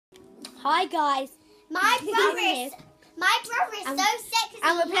Hi guys. My brother is so sexy.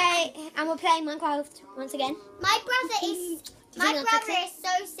 And we're playing Minecraft once again. My brother is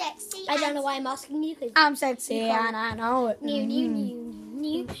so sexy. I don't know why I'm asking you. I'm sexy and I know it.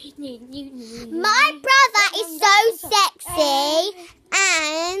 My brother is so sexy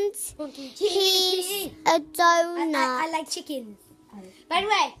and he's a donut. I like chickens. By the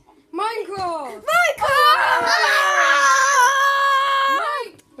way, Minecraft!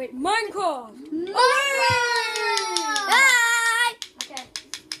 Wait, Minecraft! Okay.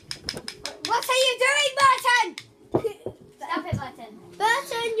 What are you doing, Burton? Stop it, Burton.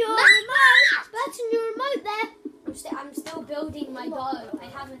 Burton, your remote there. I'm still building my boat. I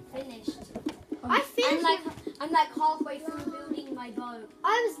haven't finished. I finished. I'm like halfway through building my boat.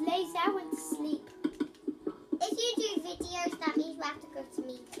 I was lazy. I went to sleep. If you do videos, that means you have to go to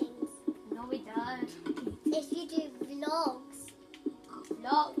meetings. No, we don't. If you do vlogs.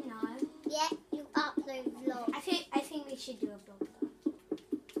 Vlog? No. Yeah, you upload vlogs. I think we should do a vlog.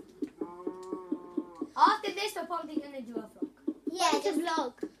 After this, we're probably gonna do a vlog. Yeah, the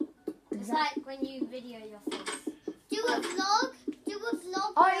vlog. It's like when you video your face. Do a vlog.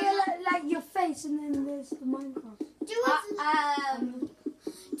 Oh yeah, like your face and then there's the Minecraft. Do a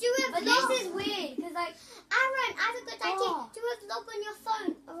But vlog. this is weird because like Aaron, I have a good idea. Do a vlog on your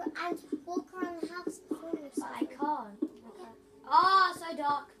phone and walk around the house and film yourself. I can't. Oh, so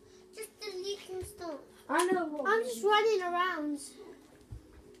dark. Just deleting stuff. I know what. I'm just running around.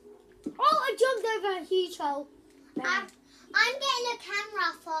 Oh, I jumped over a huge hole. I'm getting a camera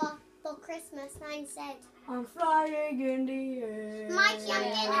for Christmas, Nine said. I'm flying in the air. Mikey,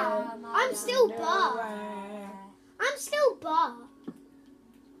 I'm still bar. I'm still bar.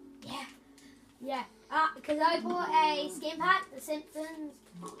 Yeah. Because I bought a skin pack, The Simpsons,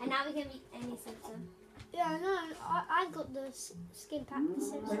 and now we can be any Simpson. Yeah, I know. I got the skin pack for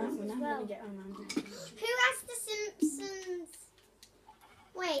Simpsons as well. Who has the Simpsons?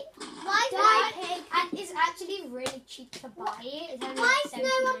 Wait, why is And it's actually really cheap to buy it. It's only why like is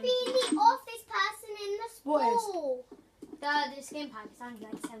no one being the office person in the What is? school? The skin pack is only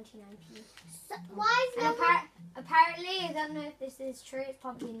like 79p. So, why is And no one? apparently, I don't know if this is true, it's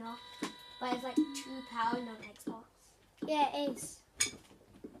probably not, but it's like £2 on Xbox. Yeah, it is.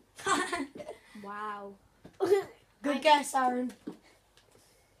 Wow. Good guess, Aaron.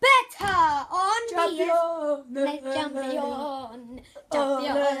 Better on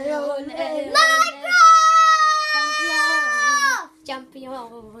Champion!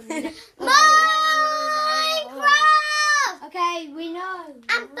 Minecraft! Okay, we know.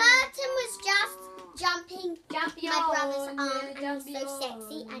 And Burton was just jumping Champion. my brother's arm and he's so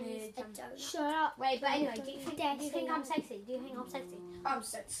sexy and he's a donut. Shut up. Wait, but anyway, do you think I'm sexy? Do you think I'm sexy? I'm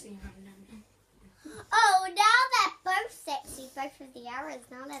sexy. Oh, now they're both sexy. Both of the arrows.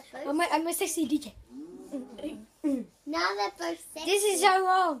 Now they're both. I'm a sexy DJ. Now they're both sexy. This is so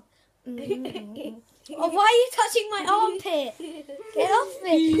wrong. Oh, why are you touching my armpit? Get off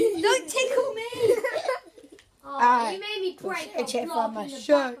me. Don't tickle me. Oh, you made me break a block in the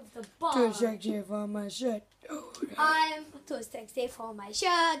back of the bar. Too sexy for my shirt. I'm too sexy for my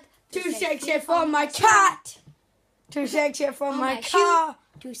shirt. Too sexy for my cat. Too sexy for my car.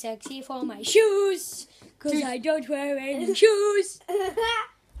 Too sexy for my shoes. Cause I don't wear any shoes.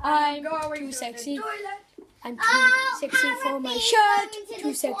 I'm too sexy. I'm too sexy for my shirt.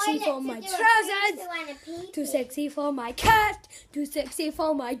 Too sexy for my trousers. Too sexy for my cat. Too sexy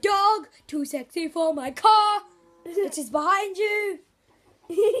for my dog. Too sexy for my car, which is behind you.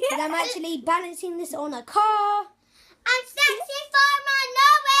 And I'm actually balancing this on a car. I'm sexy for my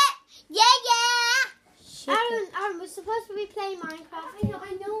know it. Yeah. Aaron, we're supposed to be playing Minecraft.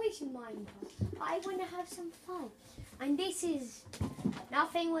 I know it's Minecraft. But I want to have some fun. And this is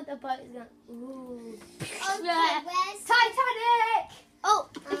nothing with the boat is going. Ooh. Okay, where's Titanic? Oh,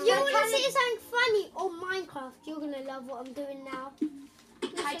 if you want to Titanic. see something funny on Minecraft, you're gonna love what I'm doing now.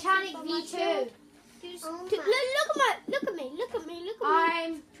 Titanic V2. Look at me.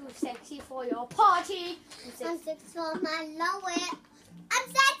 I'm too sexy for your party. I'm sexy for my lower. I'm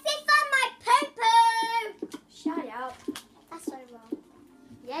sexy for my poo-poo. Shut up. That's so wrong.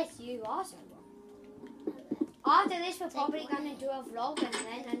 Yes, you are so wrong. After this, we're probably going to do a vlog and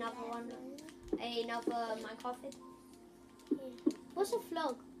then another Minecraft video. What's a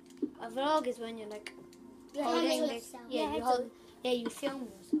vlog? A vlog is when you're like Holding like, yourself. you film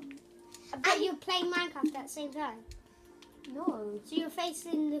yourself. But you're playing Minecraft at the same time. No. So you're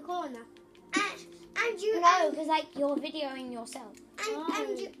facing the corner. And you No, because like you're videoing yourself.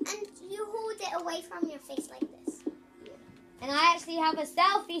 and you hold it away from your face like this. And I actually have a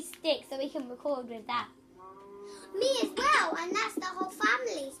selfie stick so we can record with that. Me as well, and that's the whole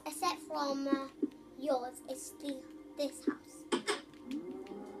family, except for from yours is this house.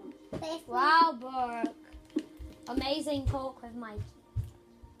 Wow, Brooke. Amazing talk with Mikey.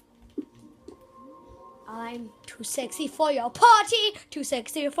 I'm too sexy for your party. Too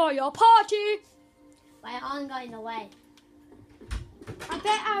sexy for your party. My arm got in the way. I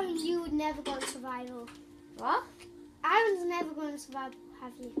bet you would never go to survival. What? Aaron's never going to survival,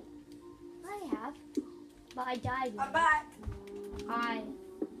 have you? I have. But I died. I'm back. Hi.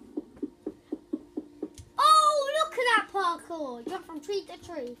 Oh, look at that parkour. Jump from tree to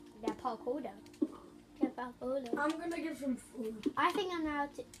tree. Yeah, parkour though. Yeah, parkour. I'm gonna get some food. I think I know how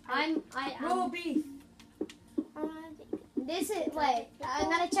to. I am. Raw beef. This is, wait, I'm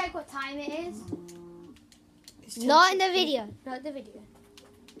gonna check what time it is. It's Not in the video. Not the video.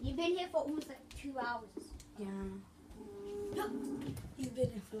 You've been here for almost like 2 hours. Yeah. You've been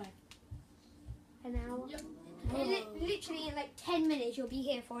here for like An hour? Yep. Literally in like 10 minutes you'll be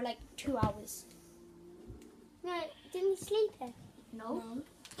here for like 2 hours. No, didn't you sleep here? No.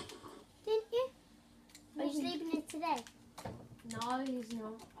 Didn't you? Are you No. sleeping here today? No, he's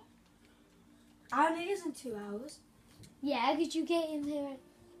not. and it isn't 2 hours. Yeah, did you get in here?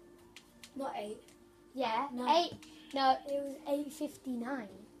 Not 8. Yeah, No. 8. No, it was 8:59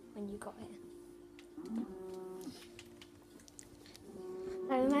 when you got here.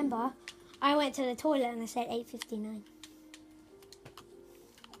 I remember I went to the toilet and I said 8:59.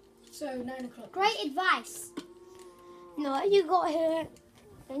 So 9 o'clock. Great advice. No, you got here.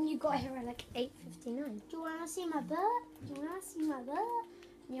 Then you got here at like 8:59. Do you want to see my butt? Do you want to see my butt?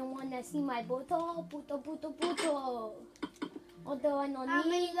 You wanna see my puto, puto, puto, puto. Although I don't I'm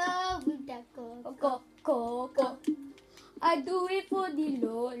need in love with that girl. go. I do it for the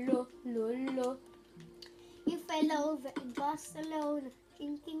lo. You fell over in Barcelona,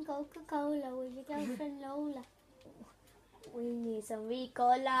 drinking Coca-Cola with your girlfriend Lola. We need some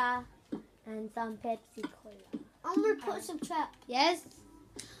Ricola and some Pepsi Cola. I'm gonna put some trap. Yes?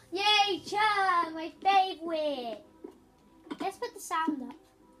 Yay, Chug, my favorite. Let's put the sound up.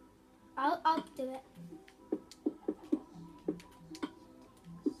 I'll do it.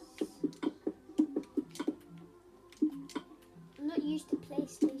 I'm not used to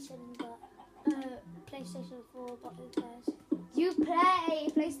PlayStation, but PlayStation 4, but who cares? You play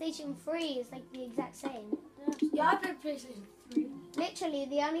PlayStation 3, it's like the exact same. Yeah, I played PlayStation 3. Literally,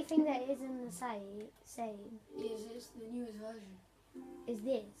 the only thing that isn't the same Yes, it's the newest version. is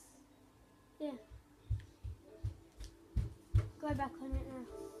this. Go back on it now.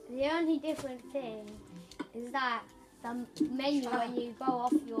 The only different thing is that the menu when you go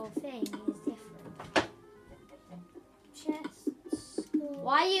off your thing is different. Chest, school.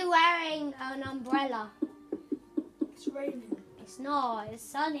 Why are you wearing an umbrella? It's raining. It's not, it's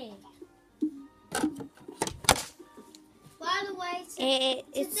sunny. By the way, It's Today-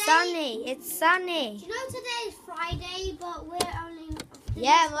 sunny, it's sunny. do you know today is Friday, but we're only.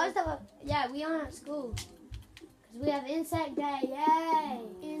 Yeah, most of us, we aren't at school. Because we have insect day, yay.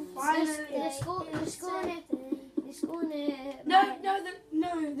 The school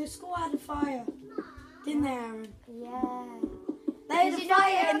No, the school had a fire. Didn't they, Aaron? yeah. They had Did a you not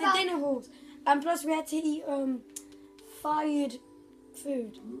fire hear in the about- dinner halls. And plus we had to eat fired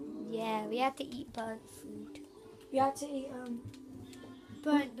food. Yeah, we had to eat burnt food. We had to eat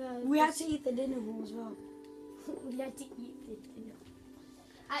Burnt burgers. we had to eat the dinner hall as well. We had to eat the dinner.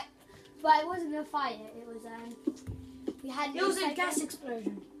 But it wasn't a fire, it was we had an It was a insect gas day.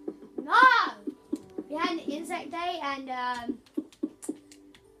 explosion. No! We had an insect day and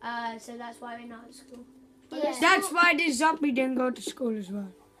so that's why we're not at school. Yeah. That's why this zombie didn't go to school as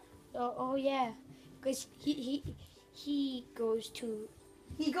well. Oh yeah. Because he goes to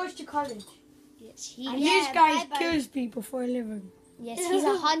He goes to college. yes, And Yeah, this guy bye-bye. kills people for a living. yes, he's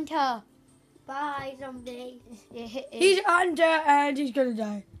a hunter. Bye someday. He's a hunter and he's gonna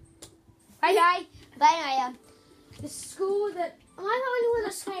die. Bye. The school that Am I the only one the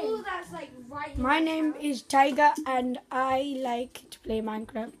that's school playing? that's like right. My name is Tiger and I like to play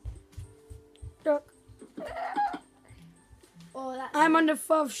Minecraft. Look, Oh, that's. I'm on the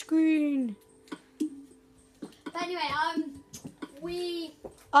 4th screen. But anyway, we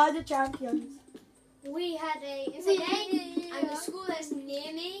Are the champions. had a day, and the school that's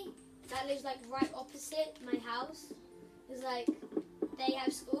near me, that lives like right opposite my house, is like they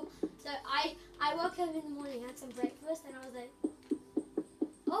have school. So I woke up in the morning, had some breakfast, and I was like,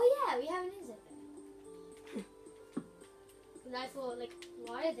 oh yeah, we have an insect day. And I thought, like,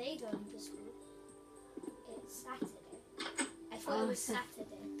 why are they going to school? It's Saturday. I thought it was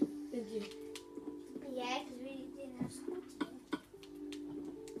Saturday. Did you? Yeah, because we didn't have school today.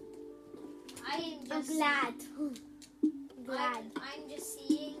 I am I'm just glad. Glad. I'm just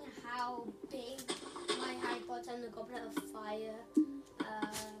seeing how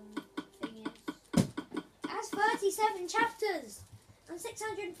 7 chapters and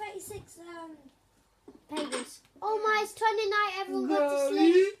 636 pages. Oh my, it's 29. Everyone go to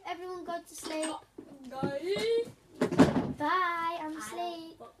sleep. Everyone go to sleep. Bye, I'm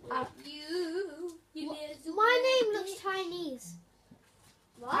asleep. My name looks Chinese.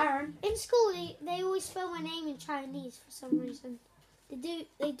 What? In school, they always spell my name in Chinese for some reason. They do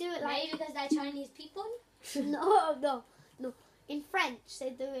it like... Maybe because they're Chinese people? No. In French, they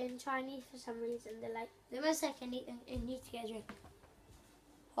do it in Chinese for some reason. They're like... Wait a second, I need to get a drink.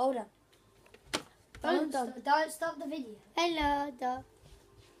 Hold on. Don't stop the video. Hello, dog.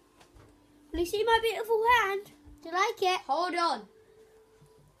 Will you see my beautiful hand? Do you like it? Hold on.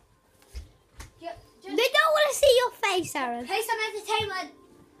 They don't want to see your face, Aaron. Play some entertainment.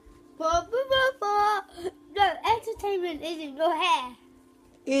 No, entertainment isn't your hair.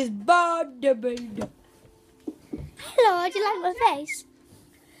 It's bodybuilder. Hello, do you like my face?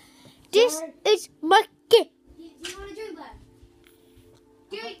 This is my kid. Do you want to drink that?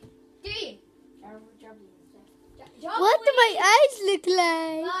 Do you? What do my eyes look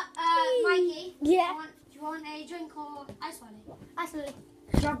like? Mikey? Yeah. Do you want a drink or ice water? Absolutely.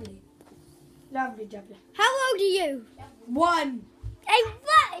 Jubbly. Lovely jubbly. How old are you? 1. Hey,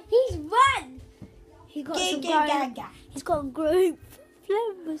 what? He's one. He's got some growing. Gaga. He's got growing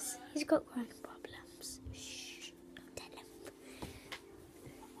problems. He's got growing problems. Shh. Don't tell him.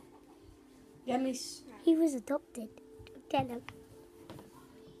 Dennis. He was adopted. Don't tell him.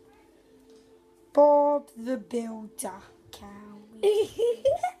 Bob the Builder. Can we?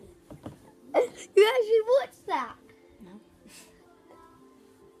 You actually watched that?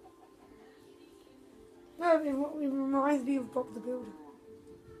 No, it reminds me of Bob the Builder.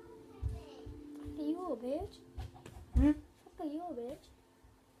 Are you a bitch? Hmm? Are you a bitch?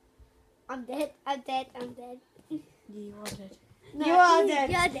 I'm dead. I'm dead. I'm dead. You are dead. No, You are dead.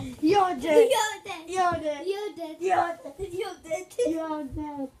 You're dead. You're dead. You're dead. You're dead. You're dead. You're dead. You're dead. You're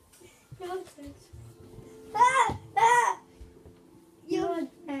dead. You're dead. Ah! Ah! You're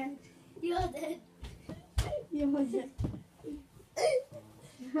dead. You're dead. You're dead.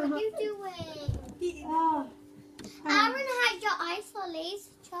 What are you doing? Oh. Aaron had your ice lollies.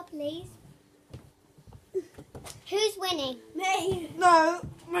 Chubblies. Who's winning? Me. No,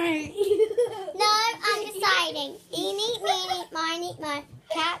 me. No, I'm deciding. Eeny, meeny, miny, mo.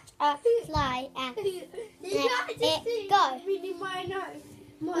 Catch a fly and let it go.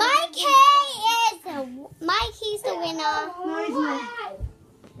 Mikey's the winner. No, he's not.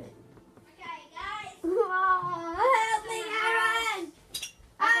 Okay, guys. Help me, Aaron.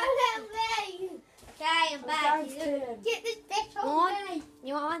 Aaron, help me. Okay, I'm back. Get this bitch off me.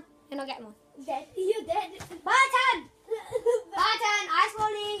 You want one? Then I'll get one. Dead. You're dead. Barton! Barton, ice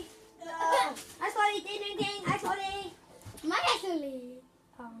volley! Ice volley, ding ding ding, ice volley! My actually.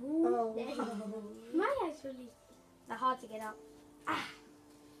 Oh. My actually. They're hard to get out.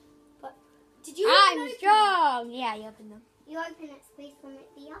 But did you? I'm strong! Yeah, you open them. You open it, please, from it.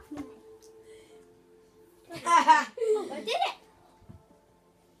 The oven. Oh. I did it.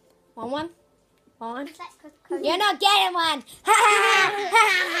 Want one? Want one? It's like Coca-Cola. You're not getting one!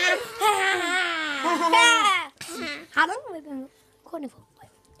 How long have we been recording for?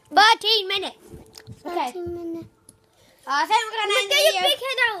 13 minutes! Okay. 13 minutes. I think we're gonna end the Get your video. big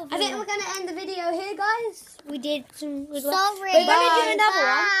head out of I think we're gonna end the video here, guys. We did some good work. Sorry. We're gonna do another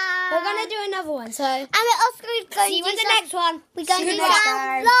one. Bye. We're gonna do another one. So And we're also going to see you in the next one. We're going See to you do next some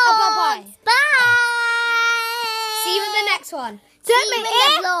time. vlogs. Bye-bye. Bye. See you in the next one. See you in the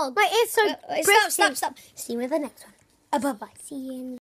vlog. My ear's so Stop. See you in the next one. Bye-bye. See you in